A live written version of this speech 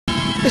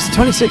It's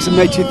 26th of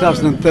May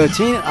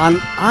 2013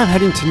 and I'm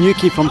heading to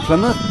Newquay from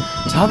Plymouth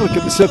to have a look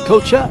at the surf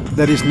culture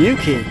that is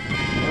Newquay.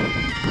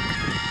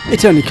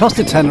 It only cost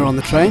a tenner on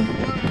the train.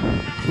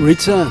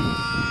 Return.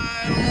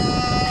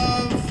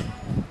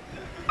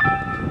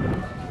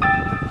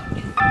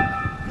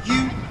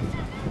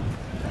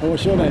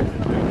 What's your name?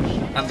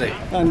 Andy.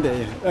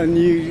 Andy. And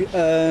you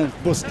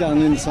bus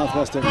down in the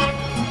southwest area?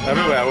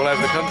 Everywhere, all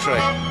over the country.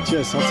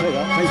 Cheers, I'll take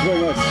that. Thank you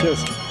very much.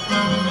 Cheers.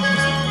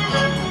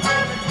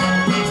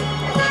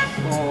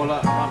 Oh, well,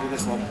 I can't do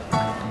this one.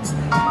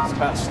 It's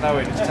about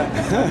snowing, it's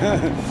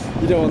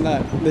tempting. You don't want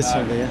that this No.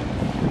 one, do you?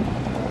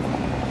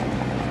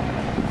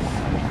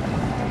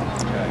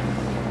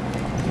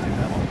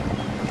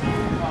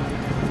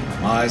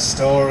 My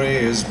story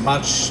is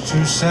much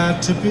too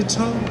sad to be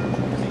told.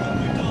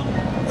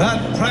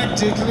 That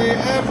practically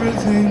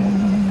everything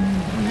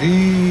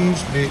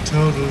leaves me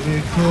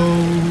totally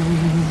cold.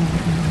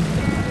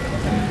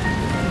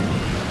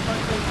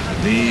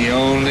 The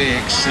only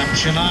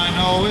exception I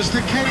know is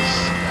the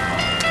case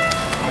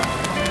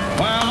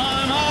when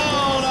I'm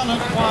out on a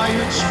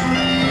quiet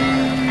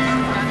spree,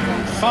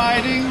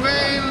 fighting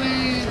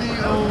vainly the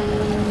old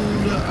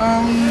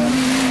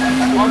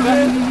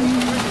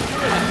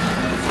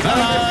Then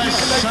I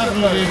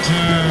suddenly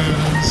turn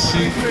and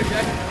see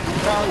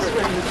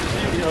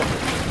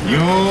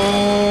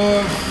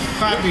your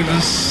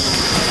fabulous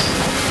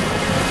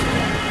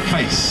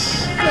face.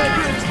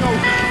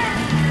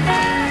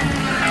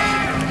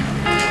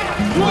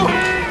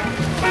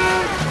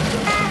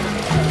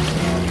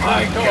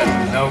 I get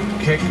no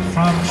kick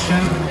from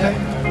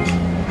champagne.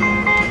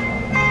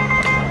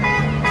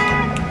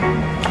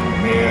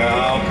 Mere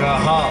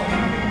alcohol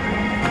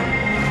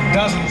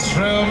doesn't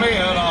thrill me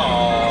at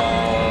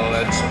all.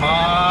 It's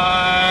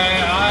my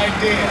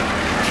idea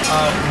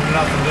of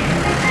nothing to do.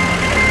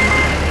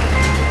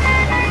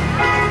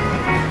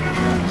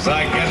 So I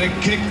get a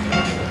kick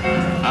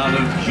out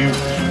of you.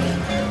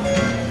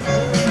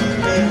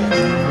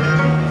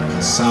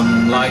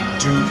 Some like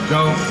to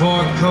go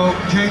for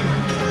cocaine.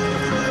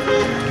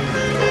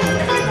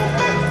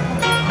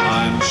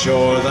 I'm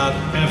sure that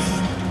if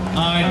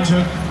I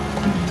took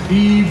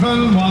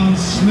even one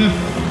sniff,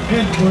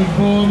 it would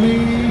bore me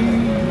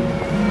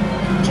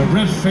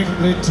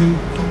terrifically too.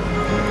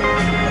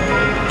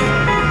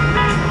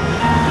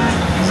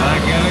 'Cause I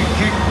get a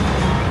kick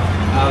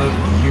out of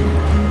you.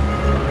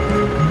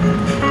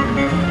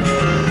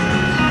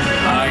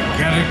 I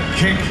get a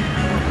kick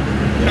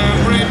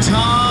every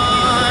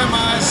time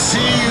I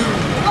see you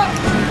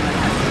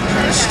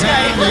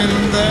standing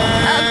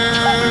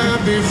there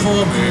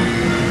before me.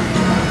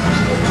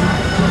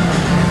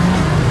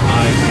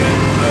 I get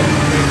a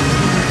kick.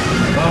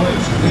 Oh,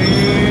 it's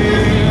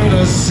clear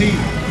to see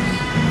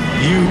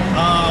you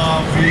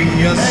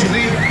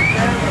obviously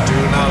do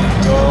not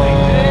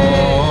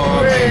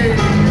adore me.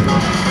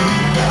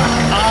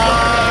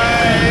 I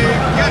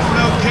get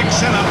no kicks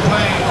in a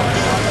plane.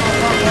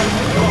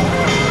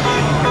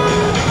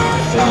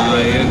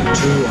 Flying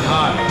too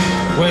high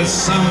with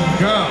some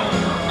girl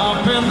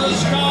up in the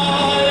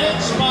sky.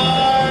 It's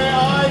my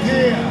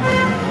idea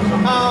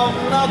of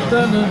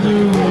nothing to do.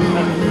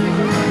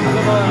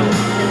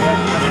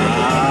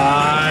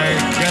 I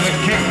get a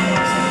kick.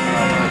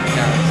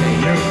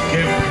 You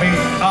give me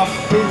a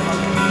boot.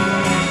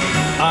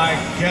 I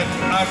get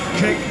a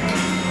kick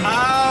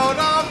out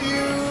of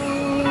you.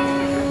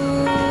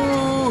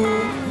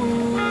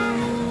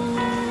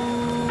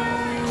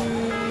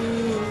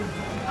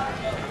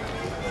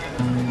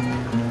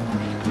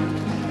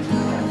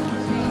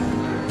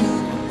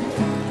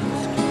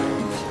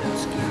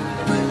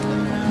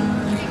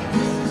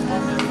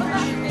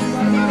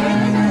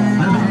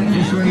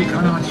 This week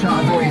on our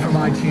chart boy from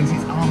iTunes,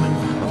 it's Almond.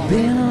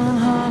 Been on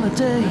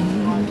holiday,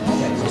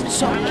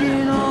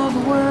 talking all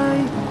the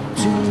way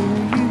to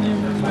you.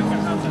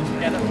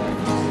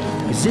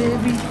 'Cause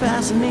every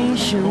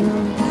fascination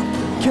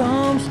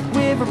comes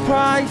with a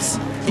price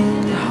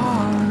in your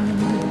heart.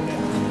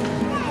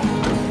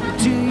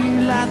 Do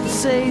you like to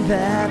say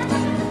that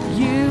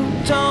you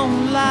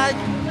don't like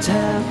to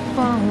have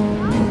fun?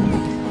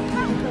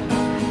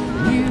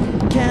 You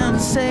can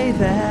say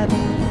that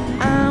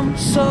I'm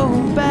so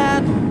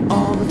bad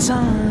all the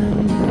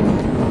time.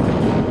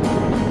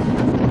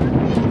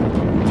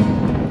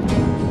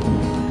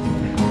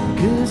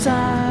 'Cause I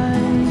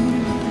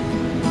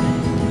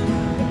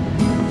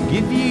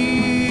give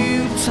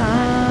you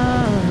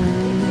time,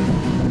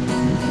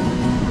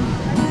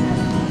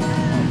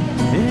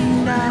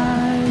 and I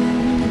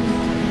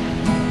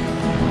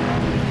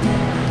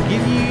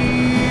give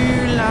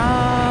you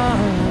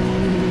life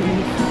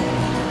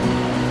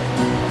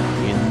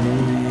in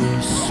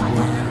this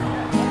world.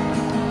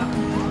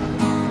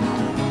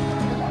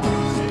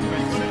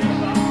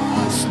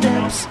 The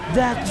steps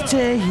that you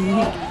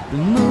take, the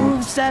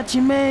moves that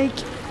you make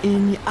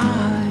in your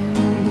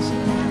eyes,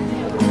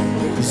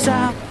 'cause I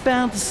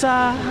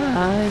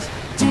fantasize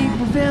deep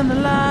within the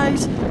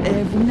lies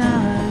every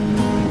night.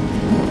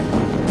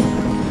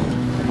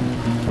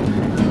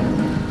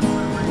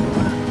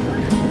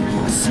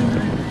 I see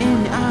in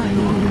your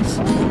eyes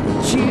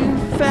that you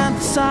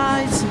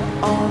fantasize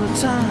all the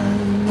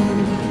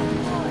time.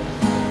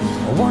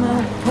 I wanna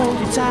hold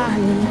you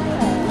tight,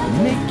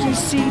 make you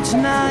see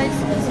tonight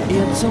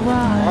it's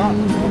alright.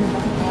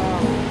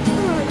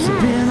 'Cause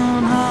I've been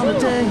on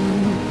holiday,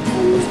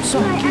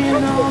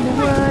 talking all the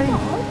way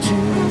to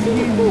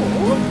you.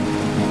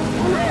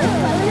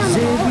 'Cause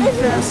every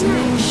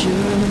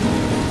fascination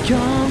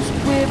comes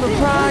with a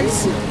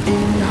price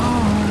in your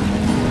heart.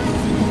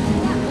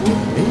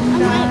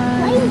 And I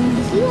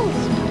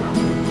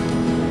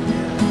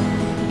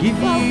give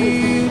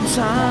you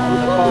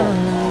time,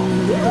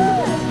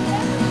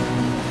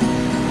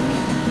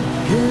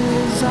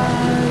 'cause I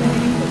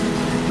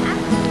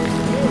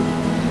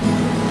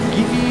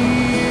give you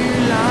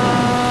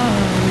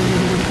life.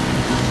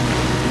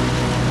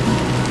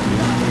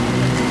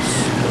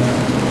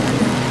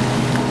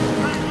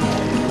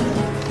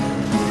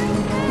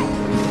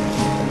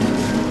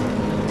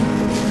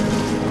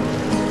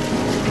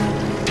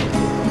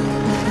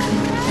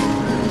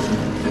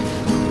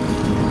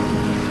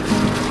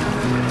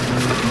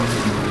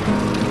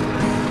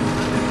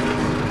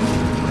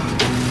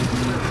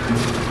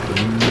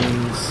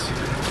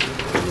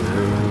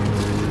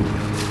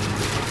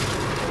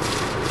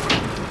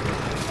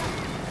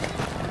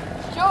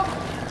 John,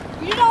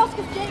 you didn't ask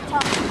if Jake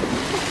touched.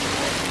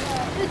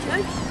 Did you?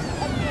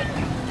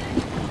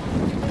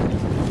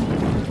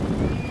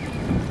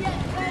 Yeah,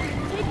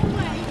 take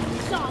away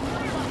some.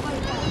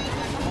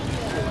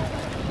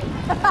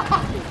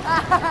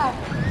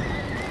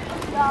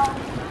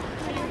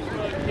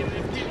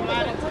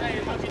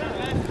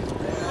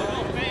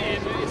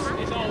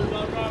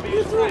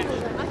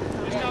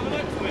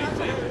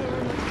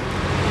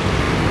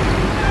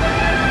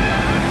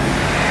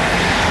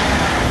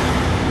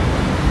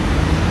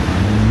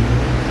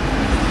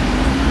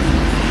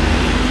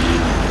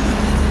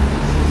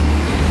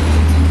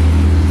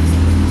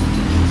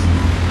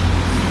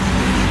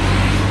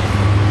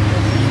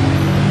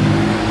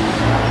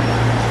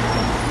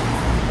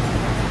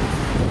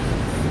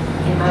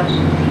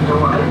 Emergency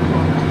door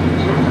opening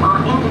procedures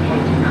are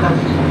indicated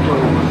close to the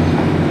doors.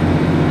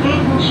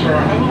 Please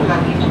ensure any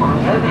luggage on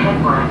the overhead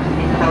racks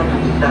is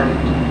safely stowed.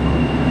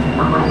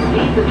 And when you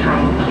leave the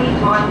train, please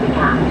mind the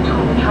gap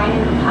between the train and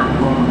the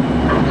platform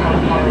and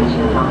take care as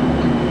you like.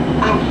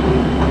 Thank you.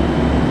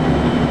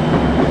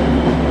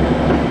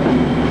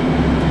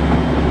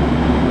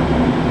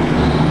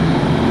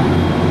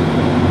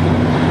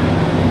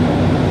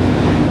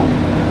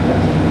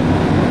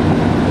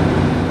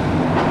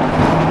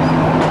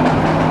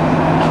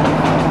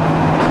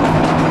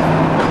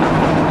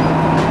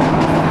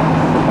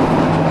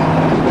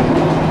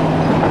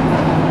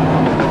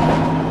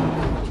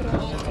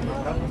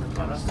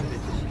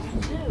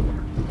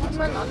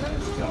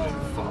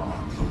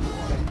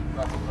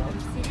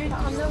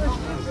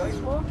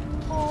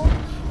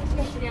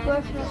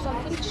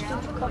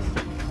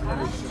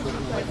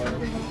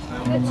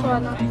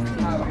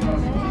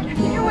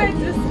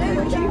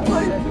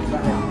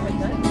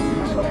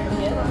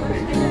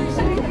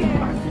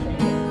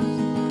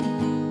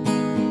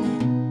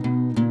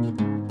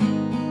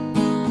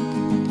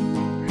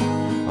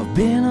 I've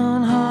been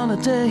on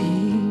holiday,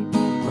 I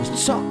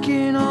was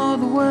talking all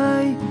the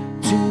way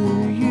to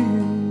you.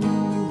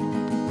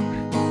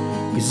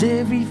 'Cause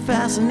every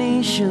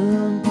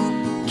fascination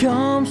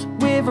comes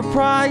with a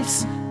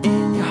price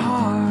in your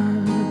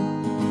heart.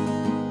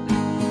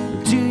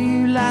 Do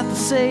you like to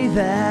say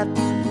that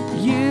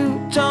you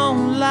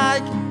don't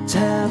like to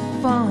have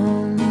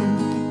fun?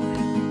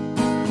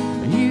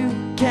 You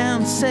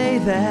can't say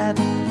that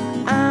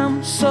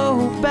I'm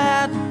so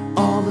bad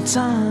all the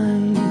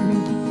time.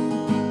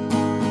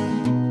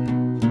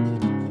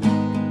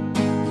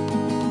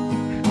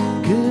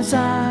 'Cause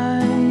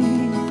I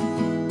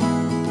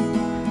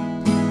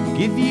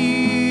give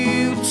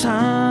you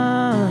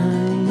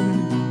time,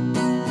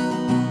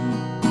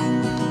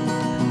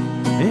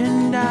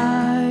 and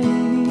I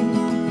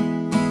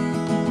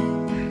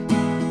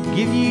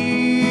give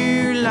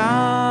you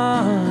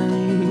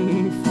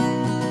life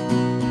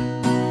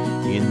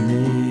in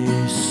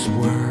this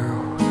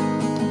world.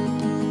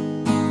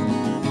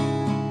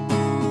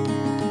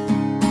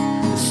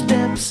 The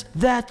steps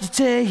that you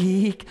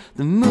take,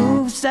 the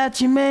moves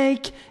that you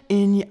make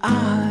in your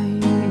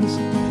eyes.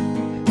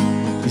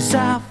 'Cause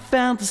I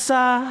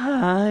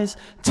fantasize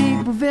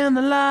deep within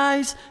the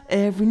lies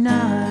every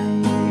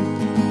night.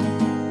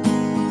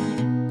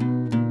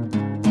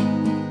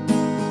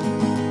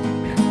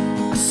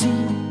 I see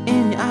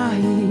in your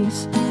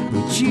eyes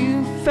what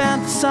you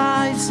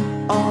fantasize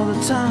all the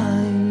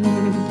time.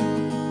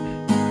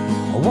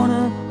 I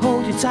wanna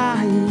hold you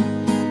tight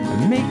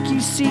and make you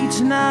see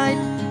tonight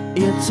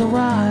it's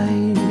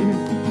alright.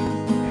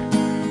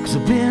 'Cause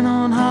I've been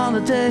on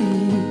holiday,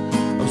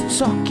 I was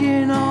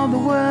talking all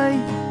the way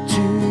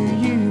to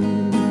you.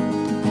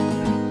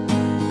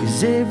 'Cause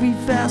every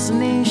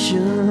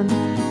fascination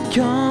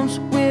comes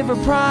with a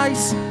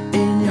price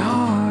in your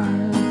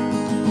heart.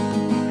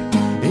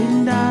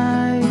 And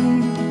I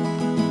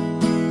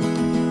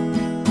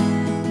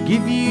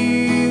give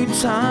you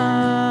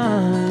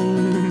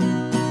time,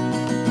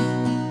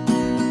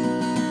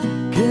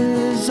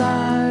 'cause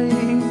I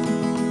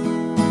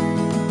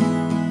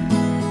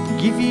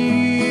give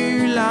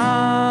you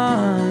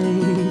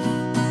life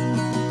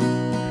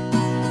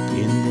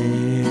in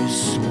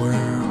this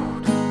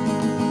world.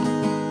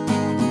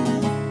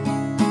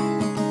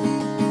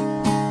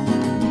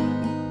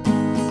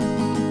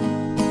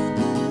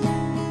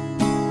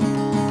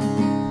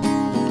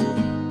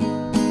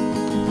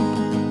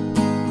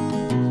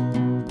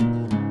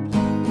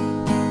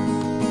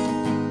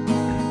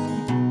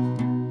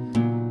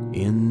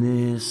 In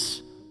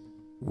this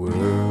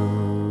world.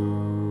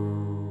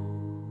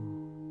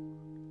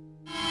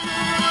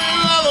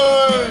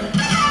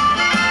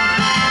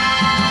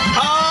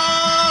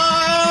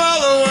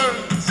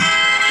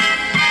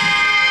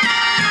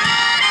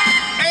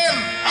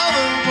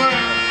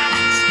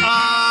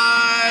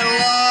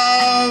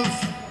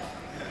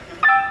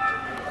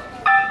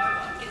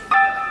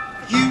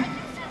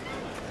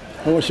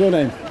 Oh, what's your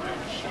name?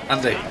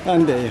 Andy,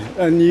 Andy.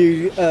 And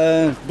you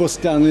bus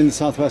down in the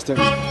southwest, don't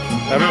you?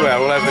 everywhere,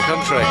 all over the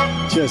country.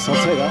 Cheers, I'll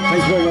take that.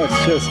 Thank you very much.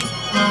 Cheers.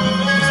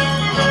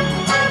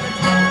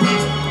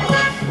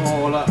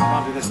 Oh, look,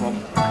 can't do this one.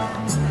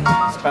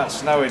 It's about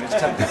snowing, it's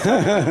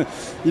tempting.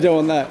 You don't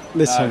want that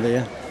this time, do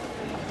you?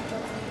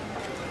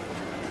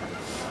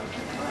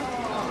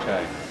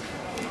 Okay,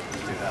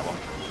 let's do that one.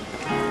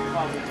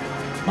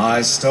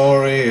 My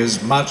story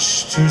is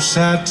much too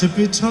sad to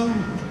be told.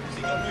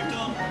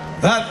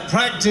 That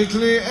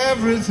practically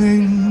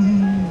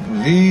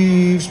everything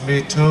leaves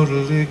me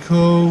totally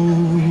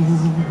cold.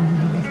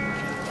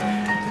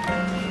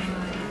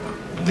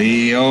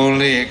 The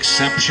only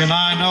exception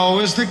I know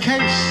is the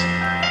case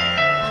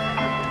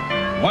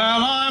when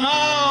I'm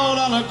out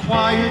on a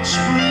quiet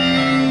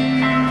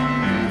spree,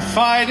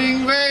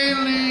 fighting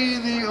vainly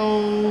the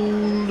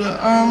old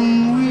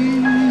ennui.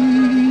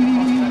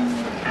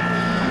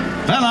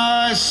 Then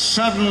I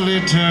suddenly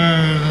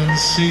turn and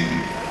see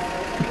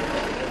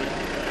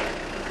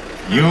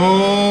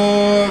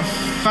your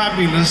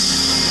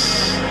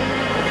fabulous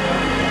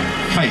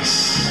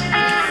face.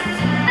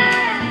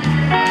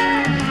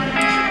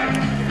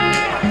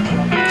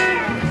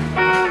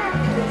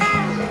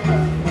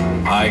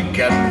 I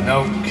get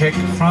no kick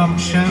from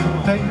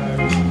champagne.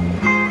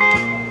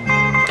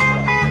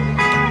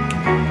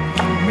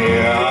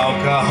 Mere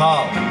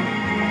alcohol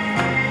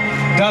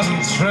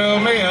doesn't thrill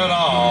me at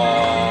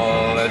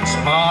all. It's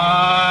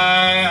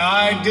my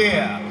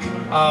idea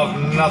of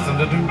nothing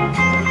to do.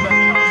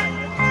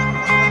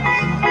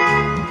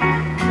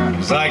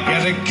 'Cause I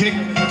get a kick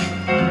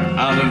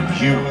out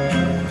of you.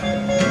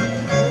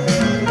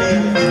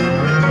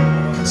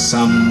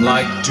 Some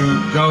like to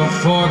go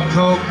for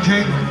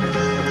cocaine.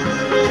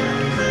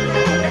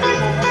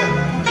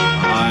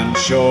 I'm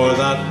sure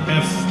that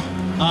if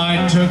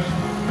I took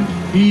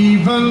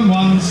even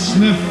one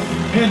sniff,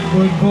 it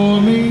would bore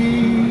me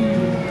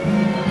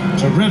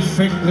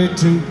terrifically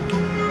too.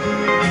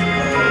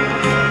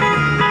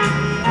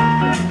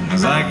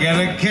 'Cause I get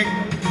a kick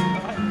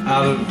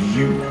out of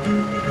you.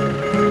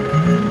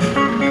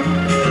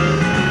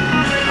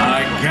 I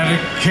get a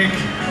kick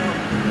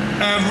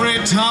every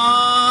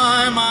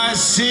time I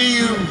see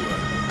you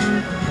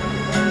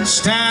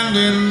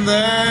standing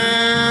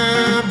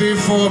there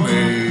before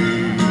me.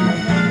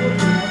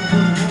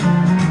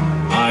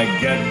 I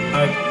get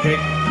a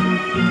kick,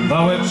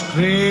 though it's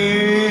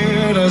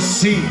clear to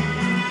see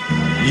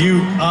you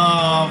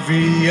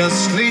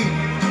obviously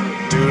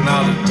do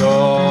not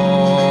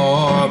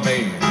adore me.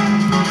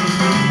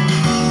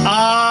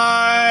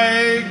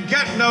 I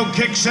get no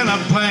kicks in a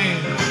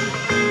plane,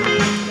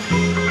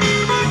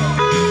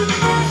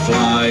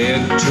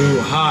 flying too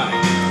high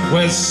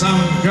with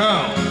some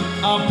girl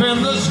up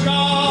in the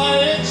sky.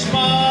 It's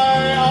my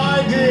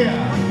idea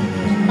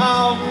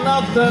of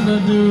nothing to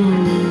do.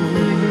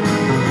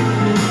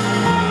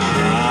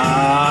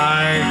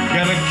 I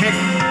get a kick,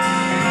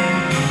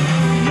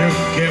 you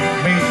give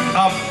me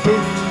a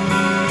boot.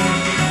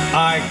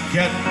 I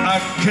get a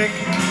kick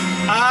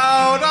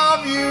out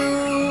of you.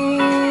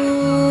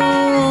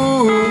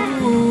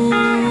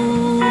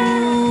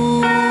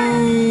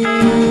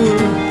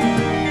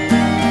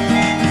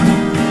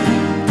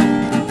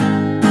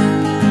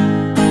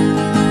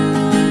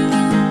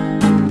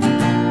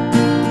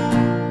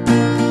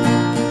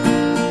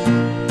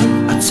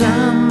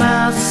 Turn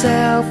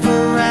myself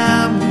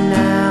around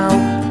now,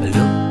 I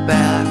look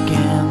back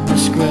in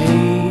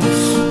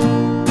disgrace.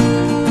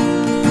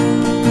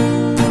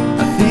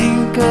 I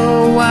think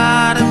of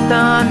what I've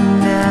done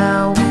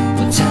now,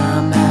 but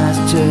time has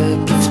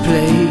took its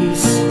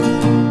place.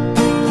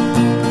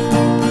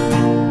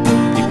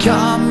 You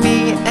call me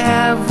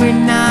every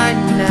night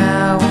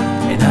now,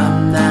 and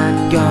I'm not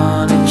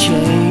gonna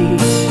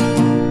chase.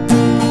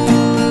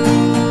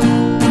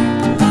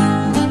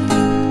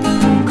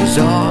 'Cause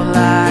all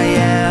I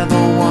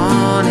ever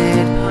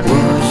wanted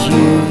was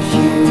you.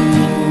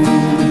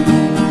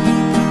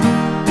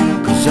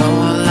 'Cause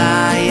all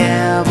I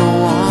ever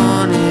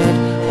wanted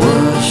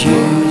was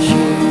you.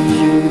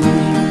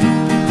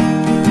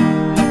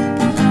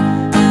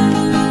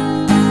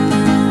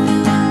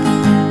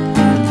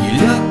 You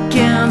look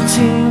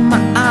into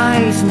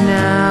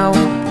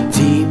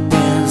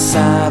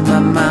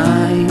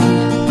mind.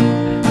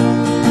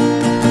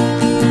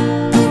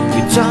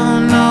 You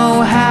don't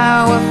know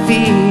how I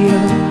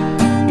feel,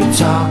 you're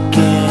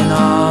talking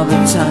all the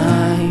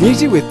time.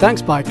 Music with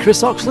thanks by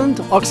Chris Oxland,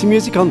 Oxy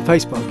Music on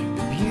Facebook.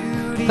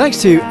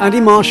 Thanks to Andy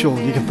Marshall,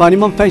 you can find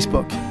him on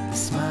Facebook.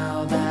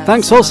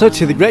 Thanks also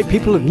to the great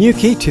people of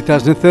Newquay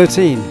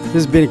 2013. This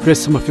has been a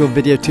Chris Summerfield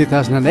video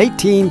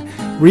 2018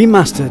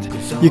 remastered.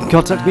 You can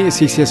contact me at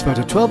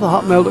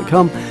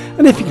ccsPhoto12@hotmail.com,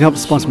 and if you can help to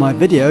sponsor my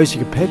videos,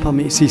 you can PayPal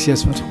me at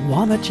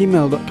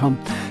ccsPhoto1@gmail.com.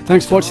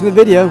 Thanks for watching the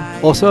video,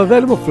 also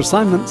available for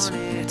assignments.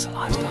 It's a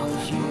lifestyle.